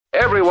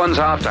Everyone's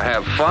out to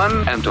have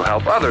fun and to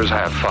help others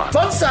have fun.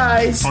 Fun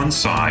size. Fun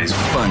size.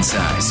 Fun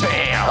size.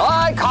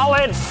 I call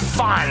it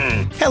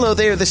fun. Hello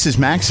there, this is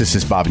Max. This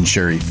is Bob and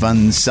Sherry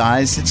Fun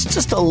Size. It's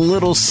just a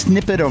little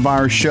snippet of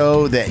our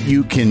show that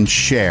you can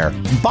share.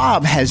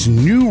 Bob has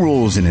new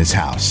rules in his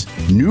house.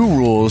 New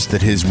rules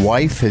that his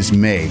wife has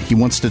made. He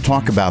wants to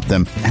talk about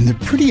them, and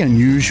they're pretty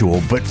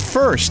unusual. But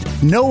first,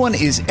 no one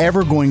is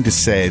ever going to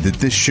say that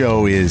this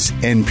show is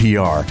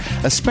NPR,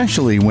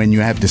 especially when you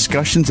have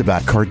discussions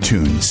about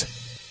cartoons.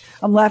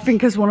 I'm laughing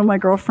because one of my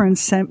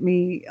girlfriends sent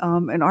me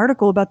an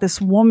article about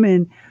this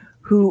woman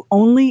who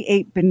only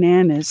ate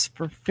bananas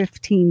for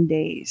 15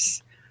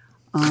 days.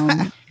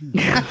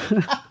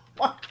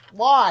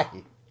 Why?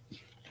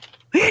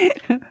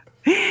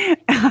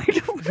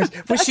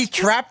 Was she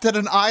trapped at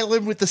an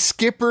island with the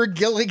skipper,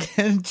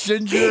 Gilligan,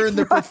 Ginger, and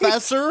the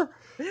professor?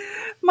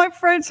 My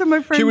friend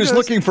She was goes,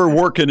 looking for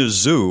work in a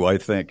zoo, I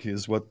think,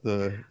 is what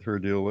her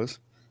deal was.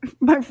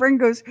 My friend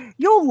goes,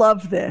 "You'll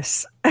love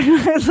this." And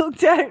I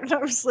looked at it and I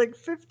was like,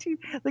 15?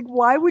 Like,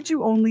 why would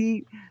you only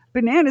eat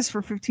bananas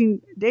for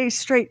 15 days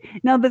straight?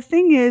 Now, the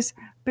thing is,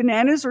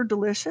 bananas are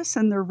delicious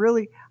and they're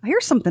really,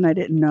 here's something I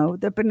didn't know,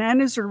 that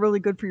bananas are really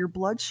good for your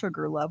blood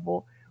sugar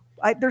level.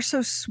 They're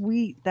so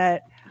sweet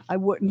that I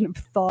wouldn't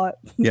have thought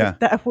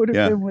that would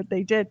have been what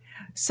they did.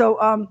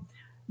 So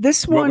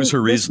this one, what was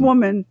her reason? This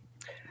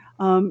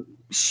woman,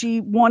 she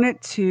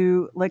wanted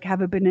to like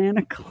have a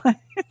banana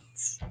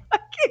cleanse. I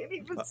can't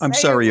even say I'm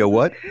sorry, it. a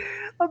what?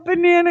 A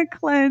banana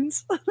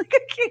cleanse. Like I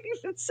can't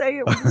even say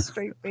it with a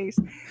straight face.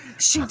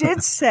 She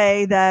did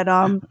say that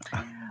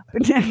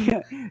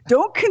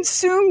don't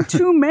consume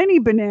too many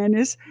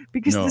bananas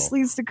because this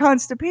leads to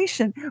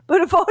constipation.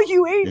 But if all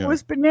you ate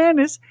was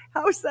bananas,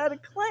 how is that a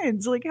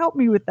cleanse? Like, help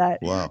me with that.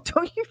 Wow.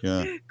 Don't you?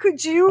 Yeah.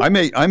 Could you? I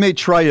may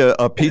try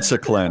a pizza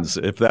cleanse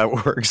if that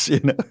works.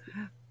 You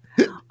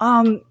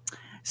know.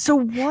 So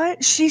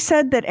what she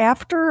said that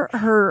after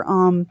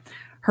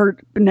her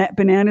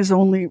bananas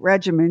only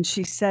regimen,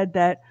 she said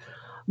that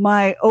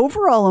my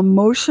overall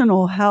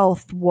emotional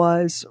health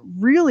was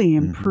really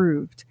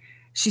improved.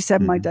 She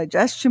said my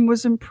digestion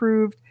was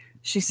improved.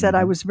 She said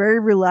I was very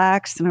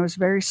relaxed and I was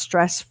very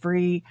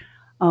stress-free.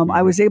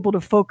 I was able to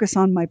focus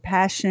on my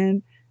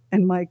passion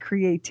and my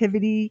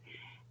creativity.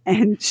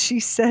 And she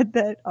said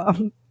that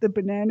the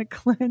banana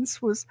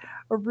cleanse was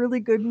a really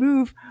good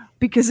move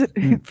because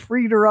it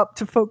freed her up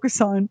to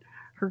focus on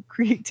her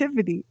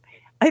creativity.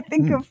 I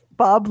think if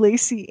Bob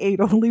Lacey ate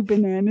only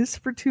bananas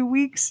for 2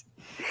 weeks,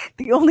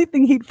 the only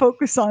thing he'd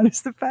focus on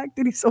is the fact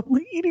that he's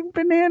only eating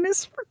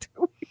bananas for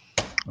 2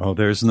 weeks. Oh,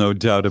 there's no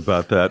doubt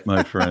about that,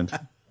 my friend.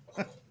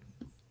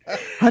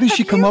 How did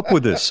she come up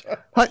with this?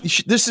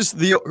 This is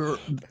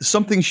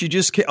something she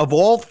just of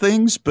all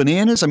things,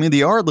 bananas. I mean,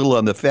 they are a little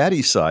on the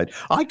fatty side.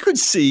 I could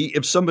see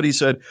if somebody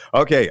said,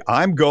 "Okay,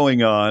 I'm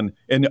going on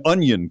an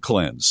onion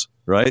cleanse."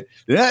 Right?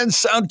 That doesn't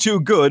sound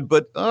too good,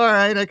 but all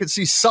right, I could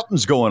see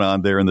something's going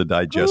on there in the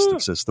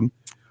digestive system.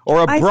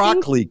 Or a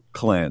broccoli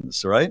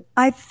cleanse, right?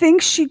 I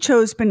think she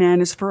chose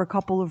bananas for a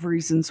couple of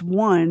reasons.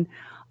 One,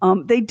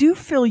 they do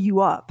fill you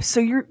up.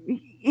 So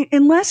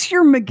unless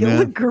you're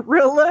Magilla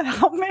Gorilla,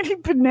 how many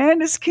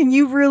bananas can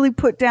you really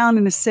put down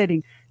in a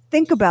sitting?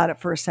 Think about it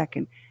for a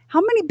second.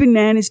 How many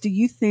bananas do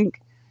you think,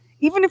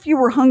 even if you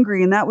were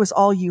hungry and that was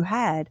all you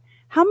had,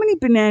 how many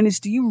bananas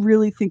do you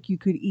really think you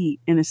could eat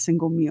in a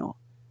single meal?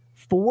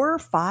 4,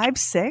 5,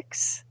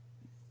 6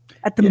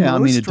 at the most, I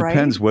mean, it right?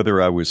 depends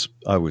whether I was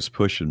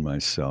pushing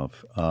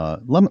myself.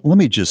 Let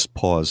me just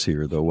pause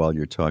here, though, while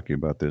you're talking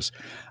about this.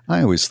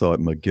 I always thought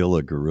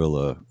Magilla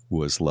Gorilla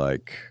was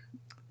like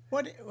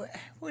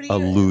a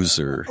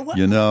loser.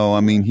 You know,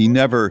 I mean,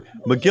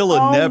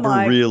 Magilla never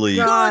really.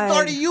 God,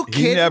 are you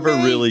kidding He never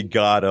me? really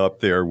got up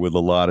there with a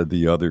lot of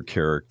the other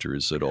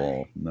characters at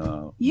all.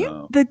 No.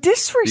 The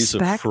disrespect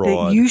that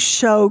fraud. you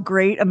show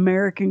great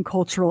American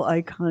cultural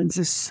icons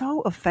is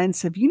so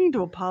offensive. You need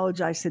to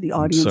apologize to the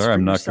audience. Sorry, for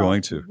I'm not yourself.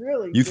 going to.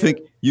 Really you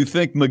do.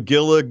 think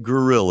Magilla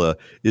Gorilla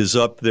is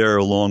up there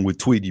along with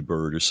Tweety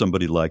Bird or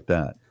somebody like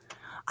that?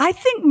 I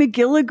think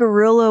Magilla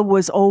Gorilla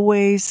was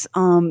always,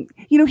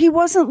 he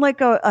wasn't like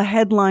a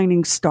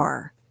headlining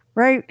star,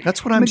 right?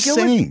 That's what I'm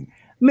saying.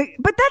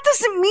 But that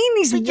doesn't mean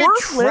he's You're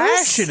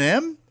worthless. trashing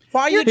him.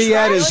 Why are you He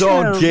had his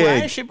own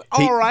gig.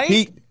 All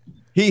right.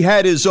 He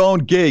had his own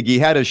gig. He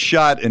had a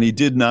shot, and he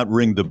did not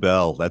ring the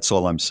bell. That's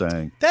all I'm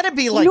saying. That'd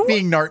be like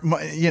being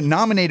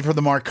nominated for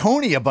the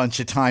Marconi a bunch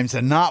of times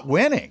and not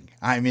winning.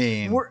 I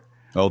mean,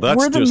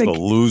 that's just a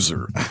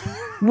loser.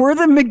 We're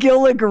the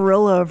Magilla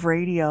Gorilla of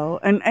radio,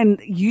 and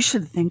you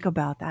should think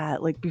about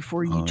that. Like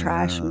before you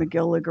trash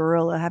Magilla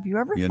Gorilla, have you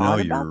ever thought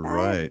about you're that?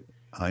 right.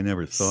 I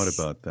never thought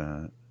about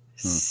that.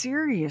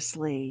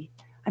 Seriously.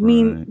 I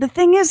mean, the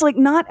thing is, like,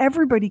 not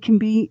everybody can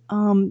be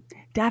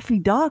Daffy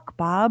Duck,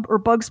 Bob, or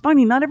Bugs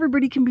Bunny. Not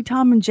everybody can be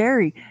Tom and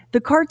Jerry. The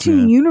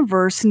cartoon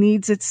universe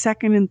needs its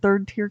second and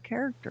third tier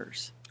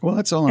characters. Well,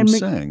 that's all I'm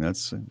saying.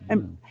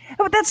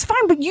 But that's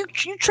fine. But you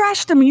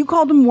trashed him and you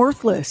called him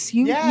worthless.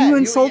 You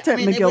insulted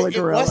Magilla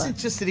Gorilla. It wasn't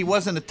just that he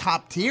wasn't a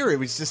top tier. It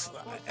was just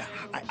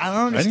I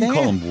don't understand. I didn't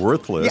call him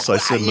worthless. Yeah, I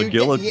said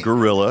McGilla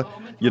gorilla.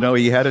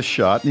 He had a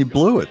shot and he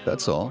blew it.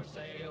 That's all.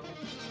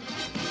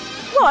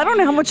 Well, I don't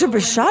know how much of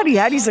a shot he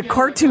had. He's a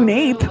cartoon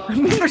ape. I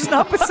mean, there's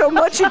not so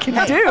much he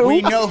can do.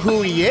 We know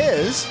who he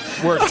is.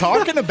 We're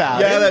talking about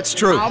Yeah, him. that's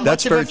true. How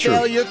That's much very of a true.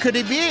 failure could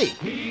he be?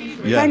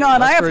 Yeah, Hang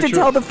on, I that's have very to true.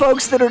 tell the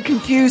folks that are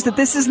confused that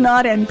this is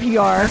not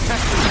NPR.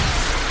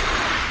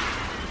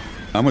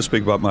 I'm going to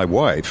speak about my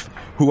wife,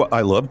 who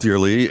I love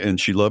dearly, and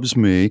she loves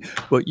me.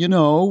 But,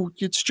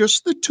 it's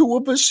just the two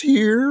of us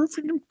here,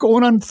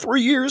 going on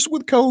 3 years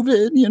with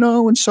COVID,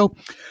 And so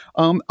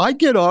I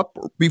get up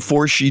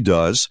before she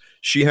does.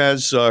 She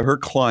has her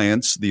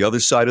clients, the other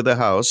side of the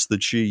house,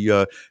 that she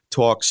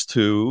talks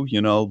to,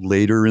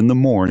 later in the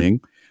morning.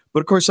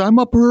 But, of course, I'm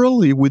up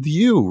early with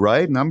you,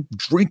 right? And I'm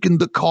drinking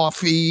the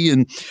coffee,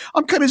 and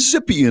I'm kind of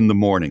zippy in the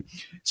morning.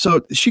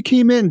 So she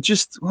came in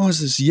what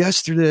was this,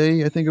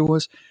 yesterday, I think it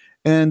was.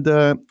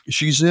 And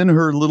she's in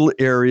her little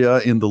area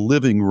in the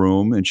living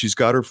room, and she's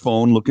got her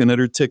phone looking at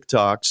her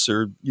TikToks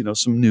or,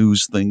 some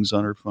news things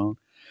on her phone.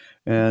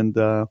 And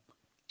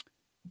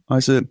I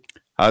said,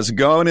 "How's it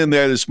going in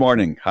there this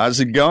morning? How's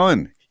it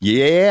going?"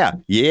 Yeah.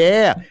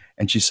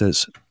 And she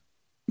says,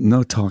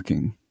 "No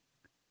talking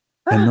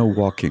and no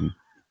walking.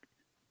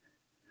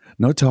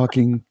 No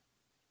talking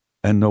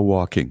and no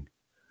walking.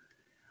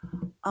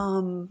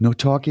 No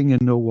talking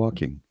and no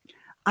walking."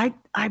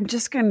 I'm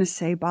just going to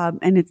say, Bob,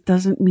 and it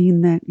doesn't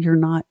mean that you're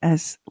not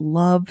as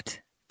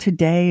loved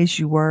today as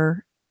you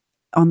were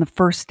on the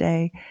first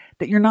day,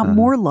 that you're not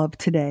more loved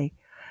today.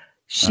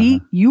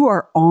 You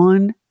are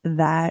on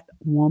that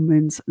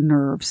woman's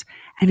nerves,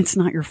 and it's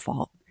not your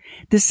fault.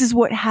 This is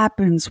what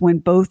happens when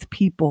both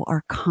people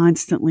are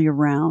constantly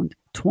around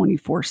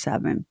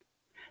 24/7.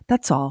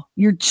 That's all.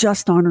 You're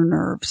just on her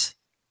nerves.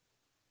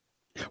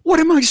 What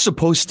am I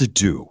supposed to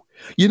do?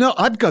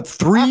 I've got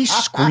 3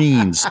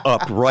 screens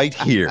up right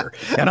here,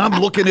 and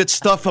I'm looking at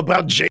stuff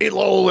about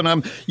J-Lo, and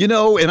I'm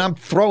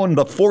throwing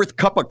the 4th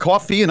cup of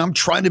coffee, and I'm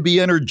trying to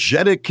be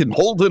energetic and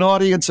hold an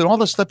audience and all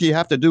the stuff you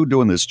have to do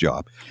doing this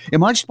job.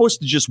 Am I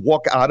supposed to just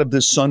walk out of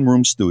this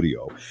sunroom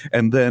studio,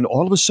 and then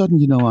all of a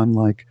sudden, I'm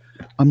like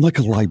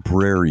a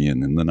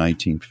librarian in the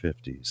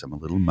 1950s. I'm a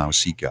little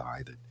mousy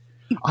guy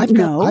I'll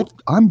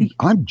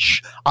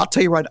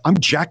tell you right, I'm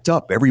jacked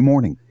up every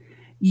morning.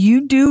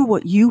 You do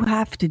what you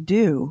have to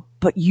do,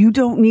 but you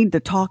don't need to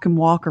talk and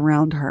walk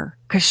around her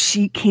because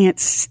she can't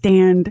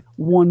stand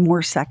one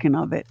more second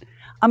of it.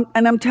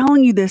 I'm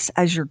telling you this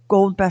as your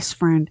gold best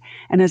friend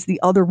and as the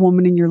other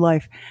woman in your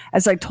life.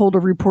 As I told a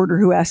reporter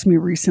who asked me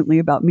recently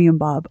about me and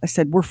Bob, I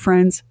said, we're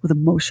friends with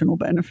emotional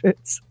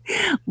benefits.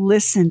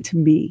 Listen to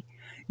me.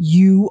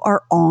 You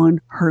are on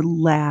her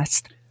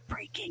last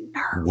freaking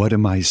nerve. What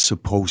am I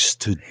supposed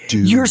to do?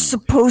 You're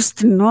supposed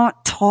to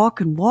not talk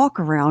and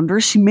walk around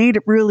her. She made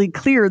it really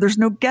clear. There's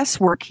no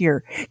guesswork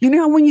here. You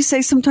know how when you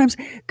say sometimes,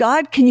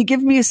 "God, can you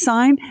give me a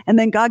sign?" And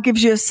then God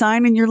gives you a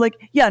sign and you're like,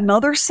 "Yeah,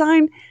 another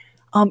sign."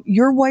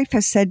 Your wife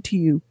has said to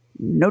you,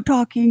 no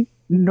talking,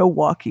 no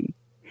walking.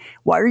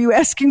 Why are you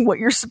asking what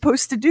you're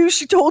supposed to do?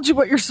 She told you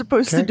what you're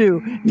supposed to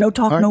do. No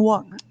talk, no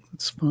walk.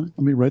 That's fine.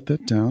 Let me write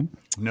that down.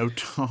 No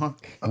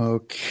talk.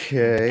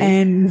 Okay.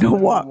 And no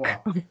walk.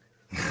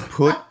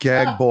 Put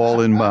gag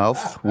ball in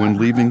mouth when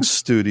leaving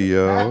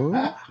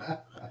studio,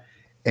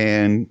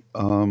 and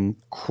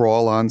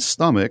crawl on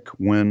stomach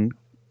when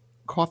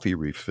coffee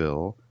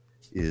refill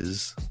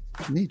is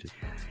needed.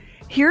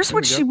 Here's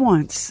what she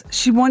wants.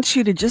 She wants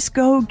you to just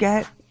go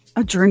get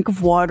a drink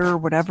of water or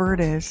whatever it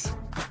is,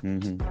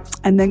 and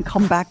then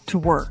come back to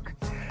work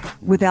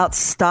without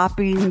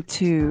stopping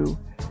to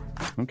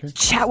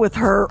chat with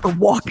her or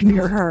walk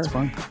near her.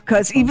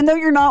 Because even though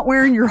you're not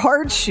wearing your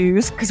hard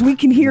shoes, because we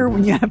can hear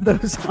when you have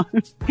those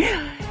on,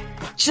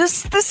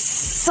 just the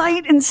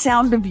sight and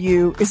sound of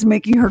you is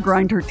making her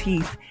grind her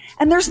teeth.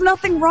 And there's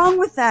nothing wrong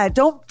with that.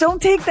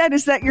 Don't take that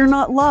as that you're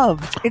not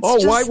loved.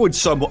 It's why would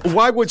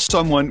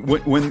someone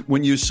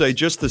when you say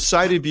just the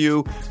sight of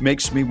you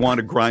makes me want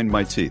to grind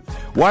my teeth?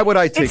 Why would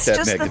I take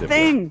that negatively? It's just the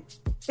thing.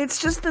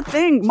 It's just the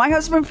thing. My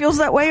husband feels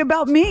that way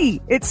about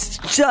me. It's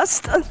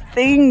just a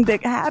thing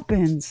that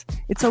happens.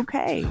 It's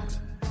okay.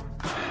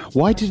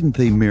 Why didn't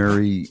they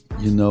marry,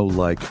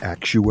 like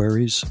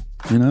actuaries,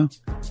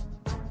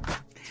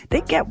 They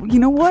get, you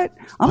know what?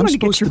 I'm going to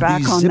get your supposed to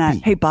back be on that.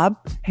 zippy. Hey, Bob,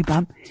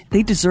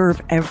 they deserve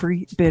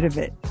every bit of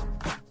it.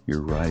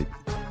 You're right.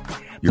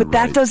 But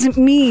that doesn't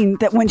mean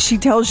that when she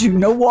tells you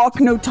no walk,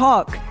 no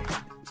talk,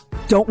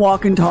 don't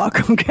walk and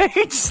talk, okay?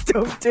 Just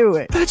don't do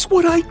it. That's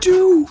what I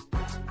do.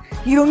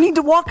 You don't need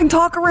to walk and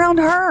talk around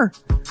her.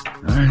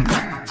 All right.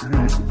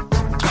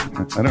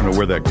 I don't know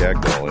where that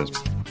gag ball is.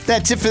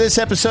 That's it for this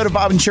episode of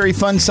Bob and Sherry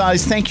Fun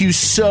Size. Thank you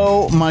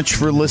so much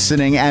for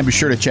listening. And be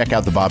sure to check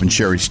out the Bob and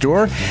Sherry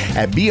store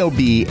at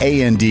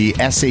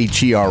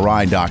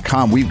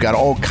BOBANDSHERI.com. We've got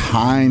all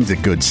kinds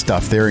of good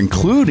stuff there,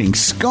 including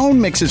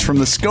scone mixes from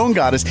the Scone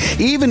Goddess.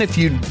 Even if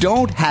you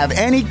don't have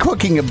any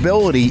cooking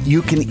ability,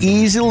 you can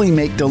easily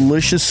make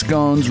delicious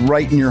scones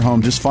right in your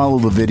home. Just follow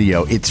the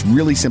video. It's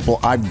really simple.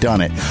 I've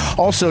done it.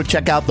 Also,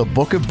 check out the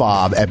Book of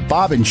Bob at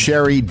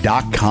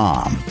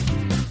BobandSherry.com.